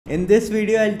In this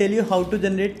video, I'll tell you how to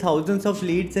generate thousands of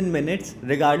leads in minutes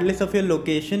regardless of your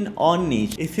location or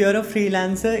niche. If you're a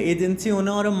freelancer, agency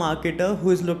owner or a marketer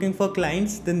who is looking for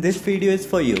clients, then this video is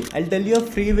for you. I'll tell you a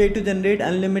free way to generate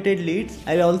unlimited leads.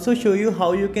 I'll also show you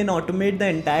how you can automate the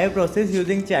entire process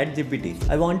using ChatGPT.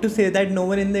 I want to say that no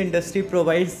one in the industry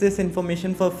provides this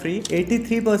information for free.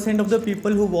 83% of the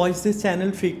people who watch this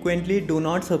channel frequently do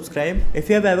not subscribe. If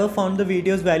you have ever found the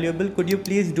videos valuable, could you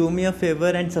please do me a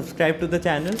favor and subscribe to the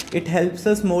channel? It helps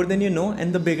us more than you know,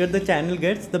 and the bigger the channel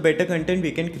gets, the better content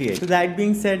we can create. So that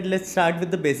being said, let's start with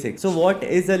the basics. So what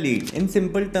is a lead? In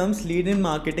simple terms, lead in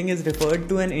marketing is referred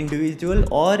to an individual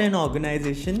or an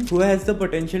organization who has the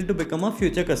potential to become a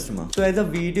future customer. So as a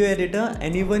video editor,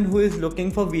 anyone who is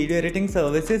looking for video editing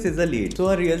services is a lead. So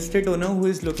a real estate owner who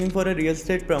is looking for a real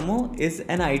estate promo is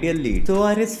an ideal lead. So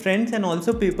are his friends and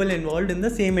also people involved in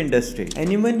the same industry.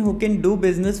 Anyone who can do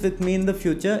business with me in the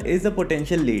future is a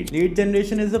potential lead. Lead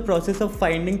generation is the process of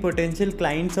finding potential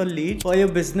clients or leads for your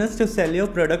business to sell your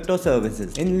product or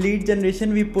services. In lead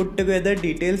generation, we put together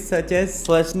details such as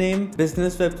first name,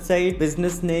 business website,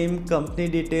 business name, company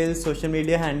details, social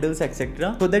media handles,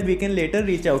 etc. so that we can later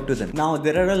reach out to them. Now,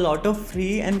 there are a lot of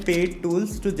free and paid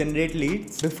tools to generate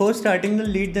leads. Before starting the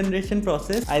lead generation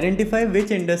process, identify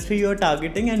which industry you are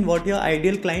targeting and what your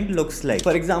ideal client looks like.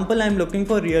 For example, I'm looking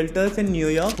for realtors in New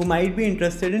York who might be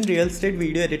interested in real estate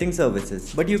video editing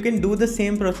services. But you can do the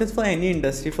same process for any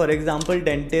industry, for example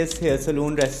dentists, hair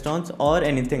salon, restaurants or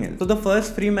anything else. So the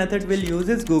first free method we'll use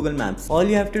is Google Maps. All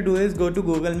you have to do is go to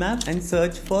Google Maps and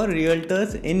search for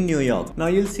realtors in New York. Now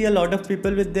you'll see a lot of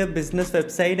people with their business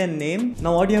website and name.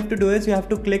 Now what you have to do is you have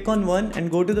to click on one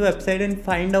and go to the website and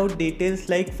find out details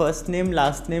like first name,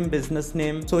 last name, business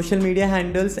name, social media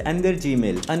handles and their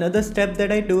Gmail. Another step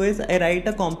that I do is I write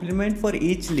a compliment for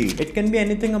each lead. It can be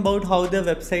anything about how their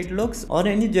website looks or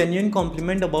any genuine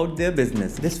compliment about their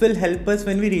business. This will help us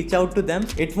when we reach out to them.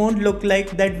 It won't look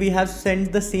like that we have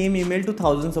sent the same email to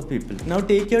thousands of people. Now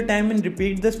take your time and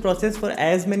repeat this process for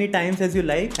as many times as you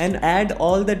like and add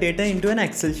all the data into an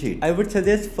Excel sheet. I would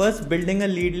suggest first building a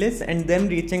lead list and then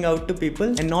reaching out to people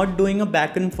and not doing a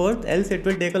back and forth, else it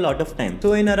will take a lot of time.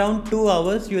 So in around 2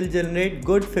 hours, you will generate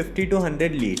good 50 to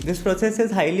 100 leads. This process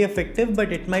is highly effective,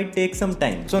 but it might take some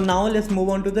time. So now let's move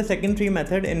on to the second free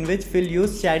method in which we'll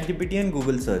use ChatGPT and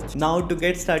Google search. Now to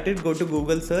get started, go to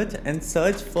Google search and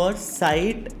search for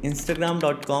site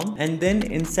instagram.com and then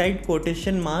inside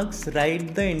quotation marks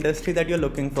write the industry that you're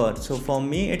looking for. So for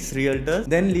me it's realtors.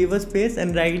 Then leave a space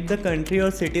and write the country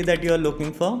or city that you're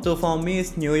looking for. So for me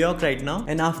it's New York right now.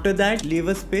 And after that leave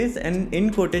a space and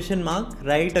in quotation mark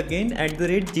write again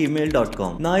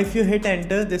 @gmail.com. Now if you hit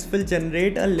enter, this will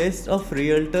generate a list of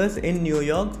realtors in New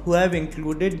York who have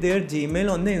included their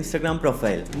Gmail on the Instagram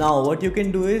profile. Now what you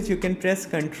can do is you can press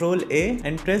Ctrl A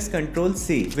and press Ctrl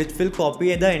C, which will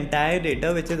copy the entire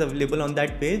data which is available on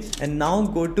that page. And now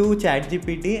go to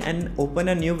ChatGPT and open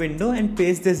a new window and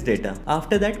paste this data.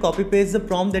 After that, copy paste the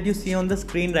prompt that you see on the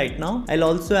screen right now. I'll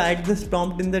also add this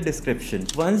prompt in the description.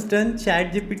 Once done,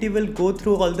 ChatGPT will go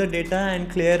through all the data and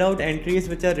clear out entries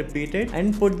which are repeated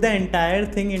and put the entire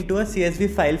thing into a CSV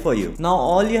file for you. Now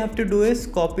all you have to do is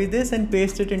copy this and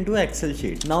paste it into Excel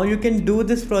sheet. Now you can do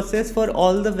this process for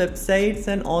all the websites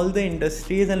and all the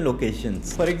industries and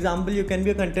locations. For example, you can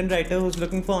be a content writer who's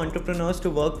looking for entrepreneurs to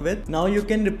work with. Now you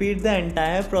can repeat the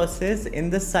entire process in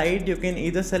the site. You can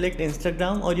either select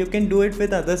Instagram or you can do it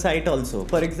with other site also.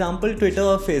 For example, Twitter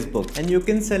or Facebook. And you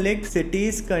can select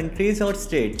cities, countries or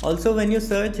state. Also when you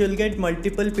search, you'll get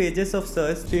multiple pages of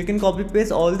search. So you can copy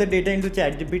paste all the data into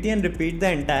ChatGPT and repeat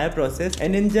the entire process.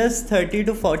 And in just 30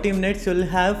 to 40 minutes, you'll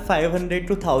have 500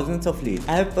 to thousands of leads.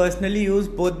 I have personally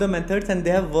used both the methods and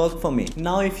they have worked for me.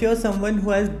 Now if you're someone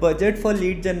who has budget for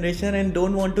lead generation and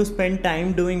don't want to spend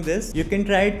time doing this, you can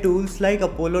try tools like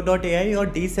Apollo.ai or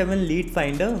D7 Lead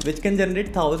Finder, which can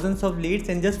generate thousands of leads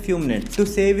in just few minutes. To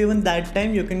save even that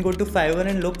time, you can go to Fiverr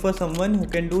and look for someone who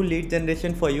can do lead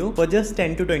generation for you for just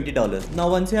 $10 to $20. Now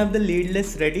once you have the lead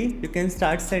list ready, you can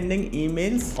start sending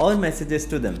emails or messages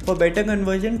to them. For better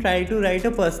conversion, try to write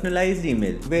a personalized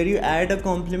email where you add a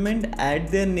compliment, add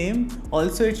their name.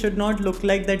 Also, it should not look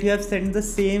like that you have sent the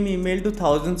same email to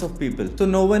thousands of people. So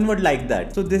no one would like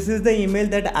that. So this is the email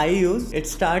that I use. It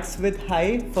starts with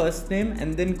hi, first name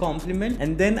and then compliment,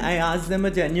 and then I ask them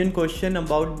a genuine question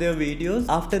about their videos.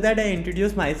 After that I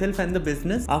introduce myself and the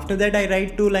business. After that I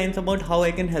write 2 lines about how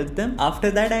I can help them.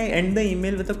 After that I end the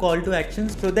email with a call to action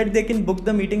so that they can book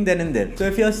the meeting then and there. So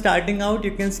if you're starting out,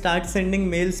 you can start sending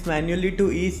mails manually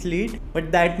to each lead,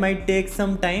 but that might take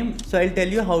some time. So I'll tell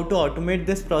you how to automate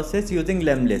this process using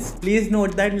Lemlist. Please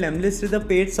note that Lemlist is a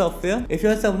paid software. If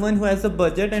you're someone who has a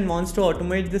budget and wants to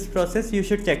automate this this process, you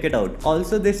should check it out.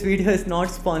 Also, this video is not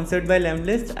sponsored by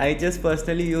Lemlist. I just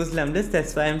personally use Lemlist,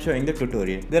 that's why I'm showing the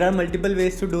tutorial. There are multiple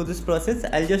ways to do this process.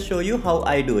 I'll just show you how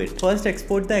I do it. First,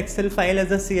 export the Excel file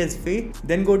as a CSV,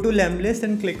 then go to Lemlist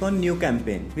and click on new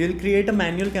campaign. We will create a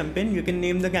manual campaign. You can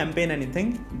name the campaign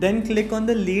anything. Then click on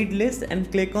the lead list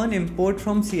and click on import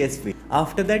from CSV.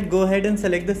 After that, go ahead and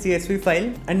select the CSV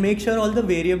file and make sure all the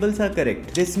variables are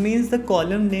correct. This means the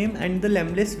column name and the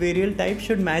Lemlist variable type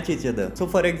should match each other. So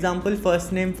for example,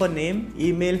 first name for name,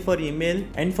 email for email,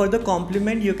 and for the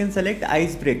complement you can select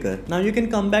icebreaker. Now you can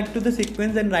come back to the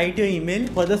sequence and write your email.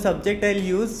 For the subject, I'll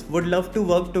use would love to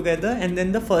work together and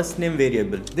then the first name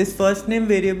variable. This first name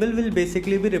variable will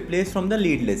basically be replaced from the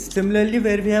lead list. Similarly,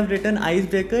 where we have written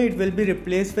icebreaker, it will be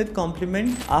replaced with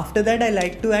complement. After that, I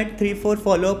like to add 3-4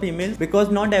 follow-up emails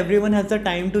because not everyone has the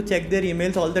time to check their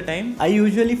emails all the time. I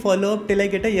usually follow up till I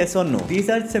get a yes or no. These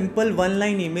are simple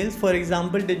one-line emails. For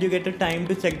example, did you get a time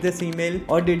to check this email,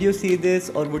 or did you see this,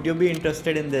 or would you be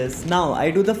interested in this? Now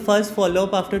I do the first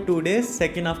follow-up after 2 days,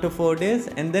 second after 4 days,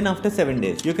 and then after 7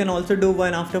 days. You can also do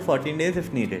one after 14 days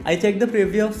if needed. I check the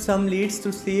preview of some leads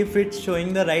to see if it's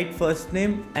showing the right first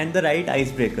name and the right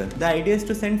icebreaker. The idea is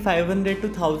to send 500 to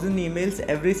 1000 emails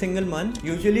every single month.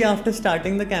 Usually after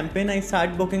starting the campaign, I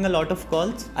start booking a lot of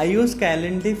calls. I use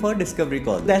Calendly for discovery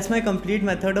calls. That's my complete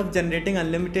method of generating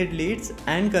unlimited leads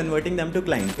and converting them to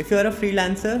clients. If you are a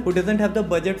freelancer who doesn't have the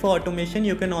budget for automation,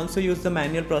 you can also use the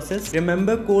manual process.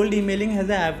 Remember, cold emailing has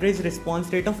an average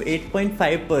response rate of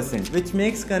 8.5%, which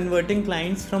makes converting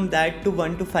clients from that to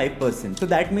 1 to 5%. So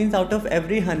that means out of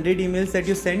every 100 emails that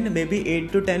you send, maybe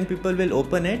 8 to 10 people will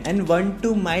open it and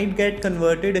 1-2 might get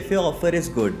converted if your offer is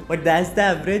good. But that's the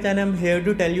average, and I'm here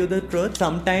to tell you the truth.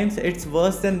 Sometimes it's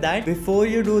worse than that. Before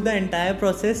you do the entire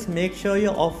process, make sure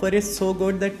your offer is so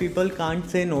good that people can't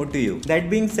say no to you. That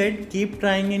being said, keep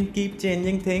trying and keep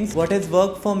changing things. What has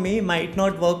worked for me might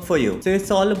not work for you. So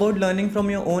it's all about learning from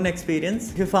your own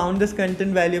experience. If you found this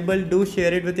content valuable, do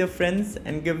share it with your friends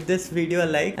and give this video a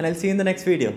like, and I'll see you in the next video.